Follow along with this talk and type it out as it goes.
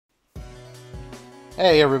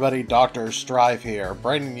Hey everybody, Dr. Strife here,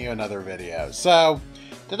 bringing you another video. So,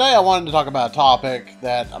 today I wanted to talk about a topic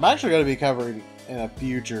that I'm actually going to be covering in a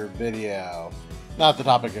future video. Not the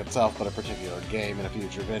topic itself, but a particular game in a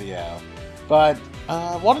future video. But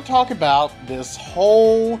I want to talk about this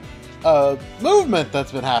whole movement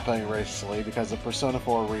that's been happening recently because of Persona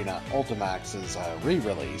 4 Arena Ultimax's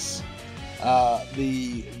re-release.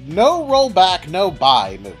 The no rollback, no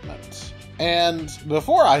buy movement. And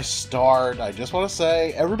before I start, I just want to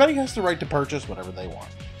say everybody has the right to purchase whatever they want.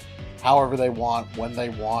 However they want, when they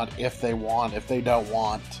want, if they don't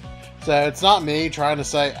want. So it's not me trying to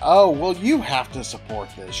say, oh, well, you have to support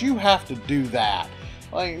this. You have to do that.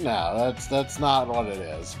 Like, no, that's not what it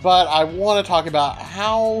is. But I want to talk about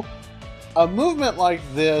how a movement like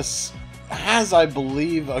this has, I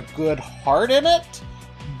believe, a good heart in it,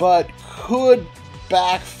 but could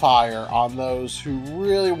backfire on those who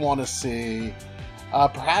really want to see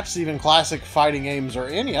perhaps even classic fighting games or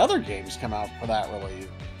any other games come out for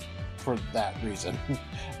that reason.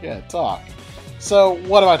 Yeah, talk. So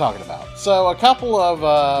what am I talking about? So a couple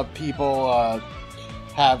of people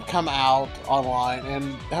have come out online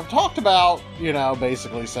and have talked about,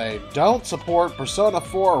 basically saying, don't support Persona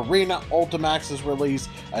 4 Arena Ultimax's release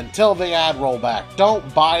until they add rollback.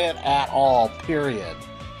 Don't buy it at all, period.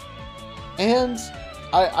 And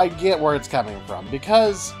I get where it's coming from,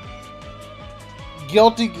 because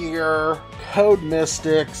Guilty Gear, Code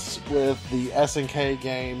Mystics with the SNK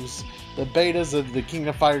games, the betas of the King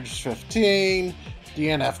of Fighters 15,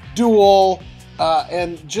 DNF Duel,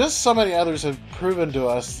 and just so many others have proven to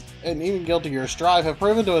us, and even Guilty Gear Strife have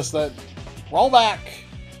proven to us that rollback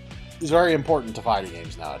is very important to fighting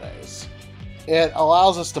games nowadays. It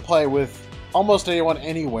allows us to play with almost anyone,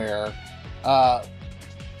 anywhere,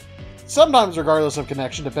 sometimes regardless of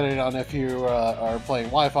connection, depending on if you are playing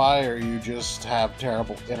Wi-Fi or you just have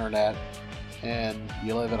terrible internet and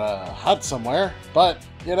you live in a hut somewhere. But,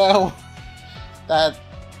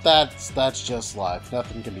 that's just life.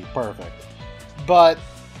 Nothing can be perfect. But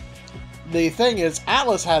the thing is,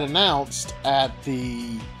 Atlus had announced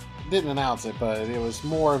didn't announce it, but it was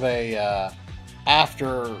more of a,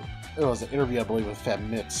 it was an interview, I believe, with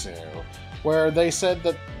Famitsu, where they said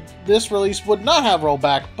that this release would not have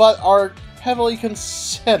rollback, but are heavily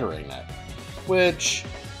considering it, which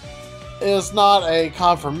is not a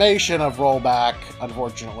confirmation of rollback,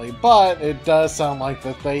 unfortunately, but it does sound like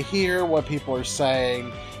that they hear what people are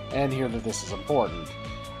saying and hear that this is important.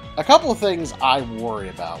 A couple of things I worry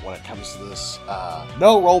about when it comes to this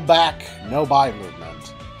no rollback, no buy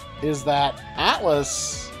movement is that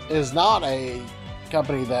Atlus is not a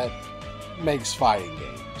company that makes fighting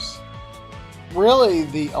games. Really,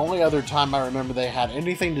 the only other time I remember they had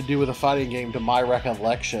anything to do with a fighting game, to my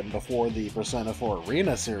recollection, before the Persona 4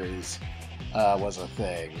 Arena series was a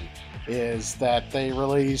thing, is that they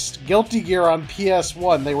released Guilty Gear on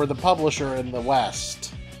PS1. They were the publisher in the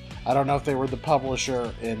West. I don't know if they were the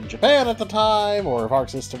publisher in Japan at the time, or if Arc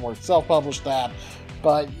System Works self-published that,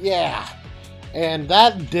 but yeah. And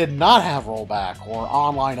that did not have rollback or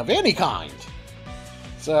online of any kind.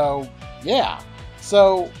 So, yeah.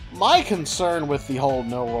 So, my concern with the whole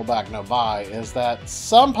no rollback, no buy is that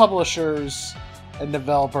some publishers and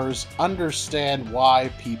developers understand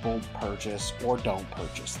why people purchase or don't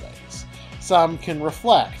purchase things. Some can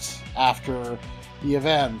reflect after the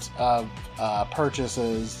event of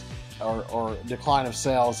purchases or decline of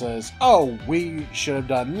sales as, oh, we should have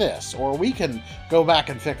done this, or we can go back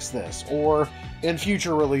and fix this, or in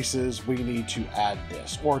future releases we need to add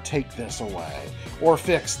this, or take this away, or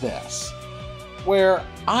fix this. Where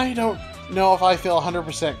I don't know if I feel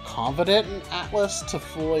 100% confident in Atlus to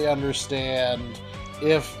fully understand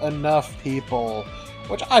if enough people,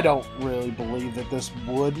 which I don't really believe that this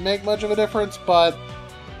would make much of a difference, but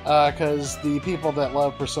because the people that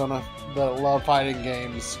love Persona, that love fighting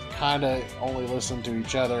games, kind of only listen to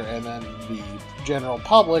each other, and then the general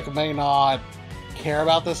public may not care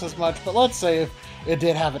about this as much. But let's say if it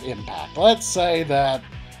did have an impact. Let's say that,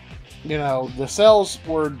 the sales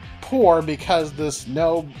were poor because this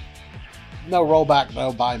no rollback,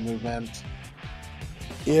 no buy movement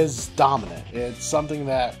is dominant. It's something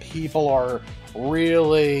that people are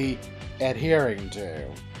really adhering to.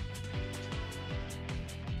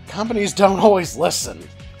 Companies don't always listen.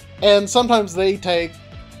 And sometimes they take,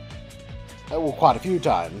 well, quite a few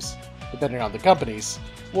times, depending on the companies,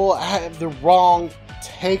 will have the wrong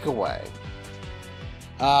takeaway.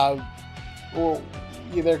 Well,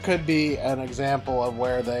 there could be an example of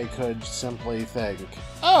where they could simply think,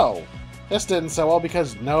 oh, this didn't sell well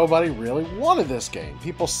because nobody really wanted this game.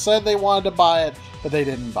 People said they wanted to buy it, but they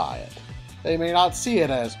didn't buy it. They may not see it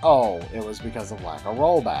as, oh, it was because of lack of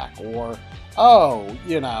rollback, or, oh,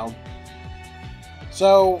 you know.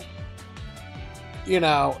 So, you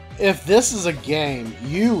know, if this is a game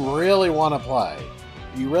you really want to play,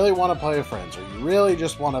 you really want to play with friends, or you really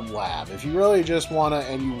just want to lab, if you really just want to,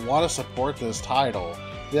 and you want to support this title,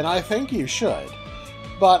 then I think you should.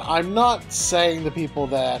 But I'm not saying the people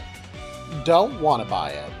that don't want to buy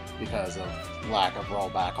it because of lack of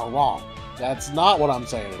rollback are wrong. That's not what I'm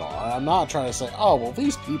saying at all. I'm not trying to say, oh, well,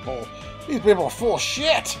 these people are full of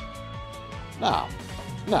shit. No,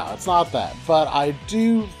 it's not that. But I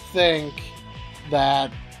do think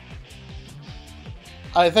that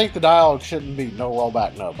the dialogue shouldn't be no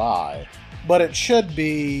rollback, no buy, but it should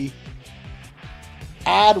be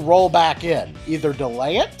add rollback in. Either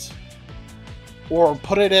delay it or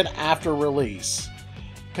put it in after release.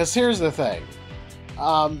 Because here's the thing.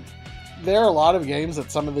 There are a lot of games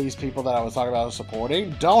that some of these people that I was talking about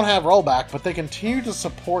supporting don't have rollback, but they continue to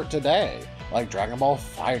support today. Like Dragon Ball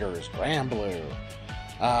FighterZ, Granblue.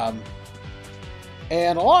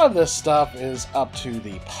 And a lot of this stuff is up to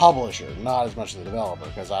the publisher, not as much the developer,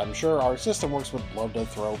 because I'm sure our system works would love to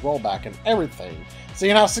throw rollback in everything,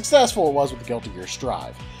 seeing how successful it was with Guilty Gear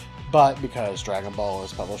Strive. But because Dragon Ball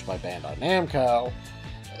is published by Bandai Namco,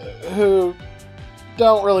 who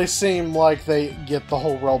don't really seem like they get the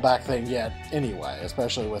whole rollback thing yet anyway,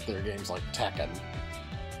 especially with their games like Tekken.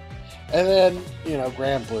 And then, you know,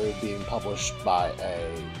 Granblue being published by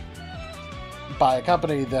a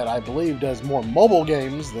company that I believe does more mobile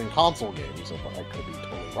games than console games, if I could be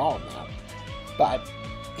totally wrong on that. But,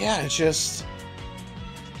 yeah, it's just,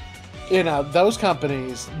 you know, those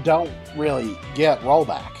companies don't really get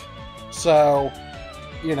rollback. So,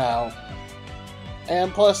 you know,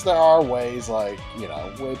 and plus there are ways like, you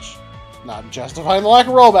know, which, not justifying the lack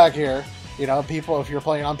of rollback here, you know, people, if you're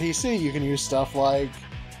playing on PC, you can use stuff like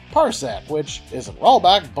Parsec, which isn't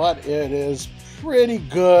rollback, but it is pretty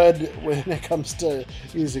good when it comes to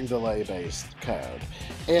using delay-based code.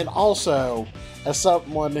 And also, as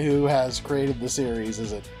someone who has created the series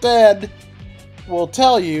Is It Dead, will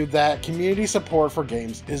tell you that community support for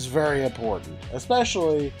games is very important,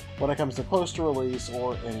 especially when it comes to post-release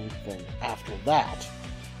or anything after that.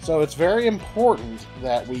 So it's very important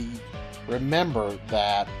that we remember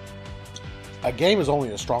that a game is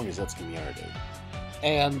only as strong as its community.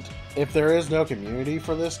 And if there is no community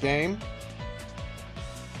for this game,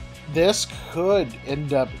 this could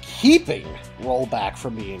end up keeping rollback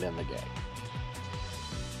from being in the game.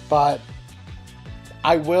 But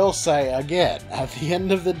I will say again, at the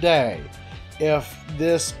end of the day, if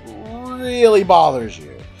this really bothers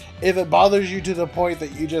you, if it bothers you to the point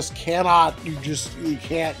that you just cannot, you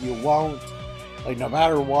can't, you won't, like no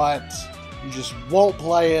matter what, you just won't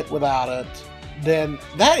play it without it, then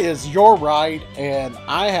that is your right, and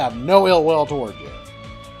I have no ill will toward you.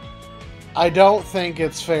 I don't think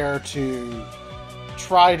it's fair to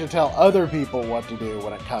try to tell other people what to do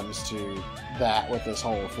when it comes to that with this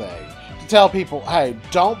whole thing. To tell people, hey,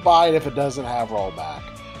 don't buy it if it doesn't have rollback.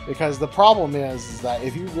 Because the problem is that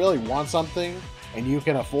if you really want something and you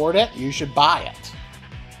can afford it, you should buy it.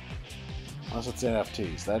 Unless it's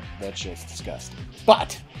NFTs. That shit's disgusting.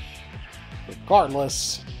 But,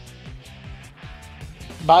 regardless,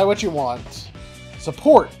 buy what you want.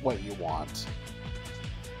 Support what you want.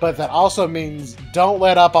 But that also means don't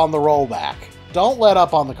let up on the rollback. Don't let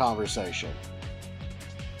up on the conversation.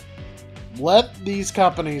 Let these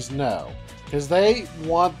companies know, because they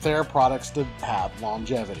want their products to have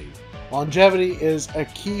longevity. Longevity is a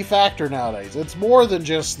key factor nowadays. It's more than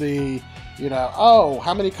just the, you know, oh,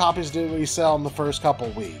 how many copies did we sell in the first couple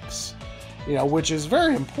weeks? You know, which is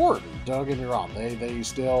very important. Don't get me wrong.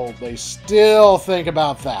 They still think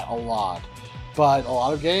about that a lot. But a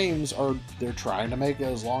lot of games they're trying to make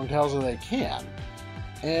as long tails as they can.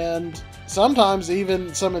 And sometimes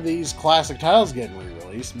even some of these classic titles getting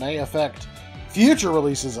re-released may affect future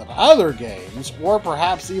releases of other games, or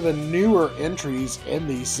perhaps even newer entries in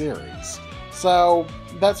these series. So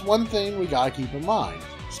that's one thing we gotta keep in mind.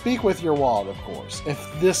 Speak with your wallet, of course, if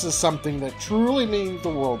this is something that truly means the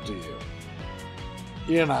world to you.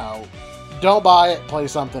 You know, don't buy it, play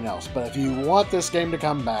something else. But if you want this game to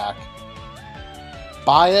come back,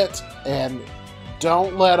 buy it, and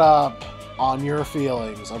don't let up on your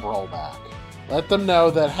feelings of rollback. Let them know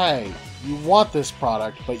that, hey, you want this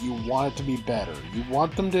product, but you want it to be better. You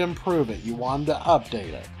want them to improve it. You want them to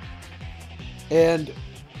update it. And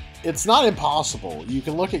it's not impossible. You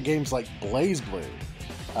can look at games like BlazBlue,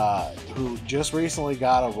 who just recently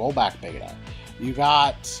got a rollback beta. You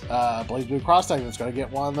got BlazBlue Crosstag that's going to get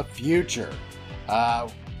one in the future.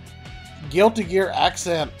 Guilty Gear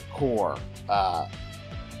Accent Core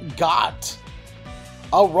got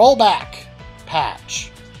a rollback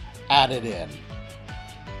patch added in.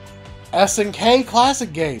 SNK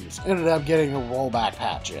Classic Games ended up getting a rollback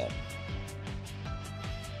patch in.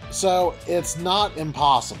 So it's not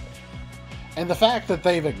impossible. And the fact that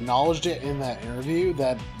they've acknowledged it in that interview,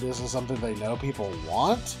 that this is something they know people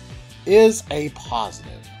want, is a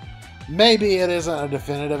positive. Maybe it isn't a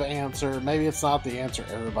definitive answer, maybe it's not the answer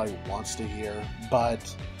everybody wants to hear,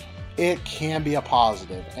 but it can be a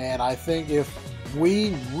positive. And I think if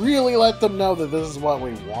we really let them know that this is what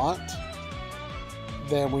we want,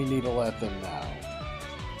 then we need to let them know.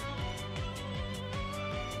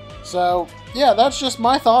 So, yeah, that's just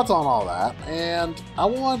my thoughts on all that. And I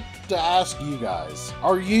want to ask you guys,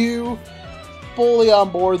 are you fully on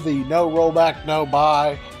board the no rollback, no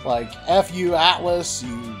buy? Like, F you Atlus,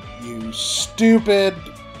 you stupid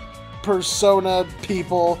Persona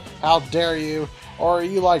people, how dare you? Or are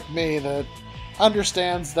you like me that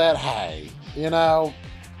understands that, hey, you know,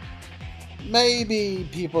 maybe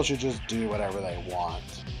people should just do whatever they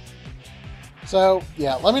want? So,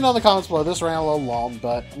 yeah, let me know in the comments below. This ran a little long,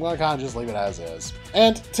 but I'm going to kind of just leave it as is.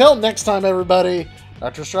 And till next time, everybody,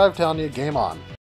 Dr. Strife telling you, game on.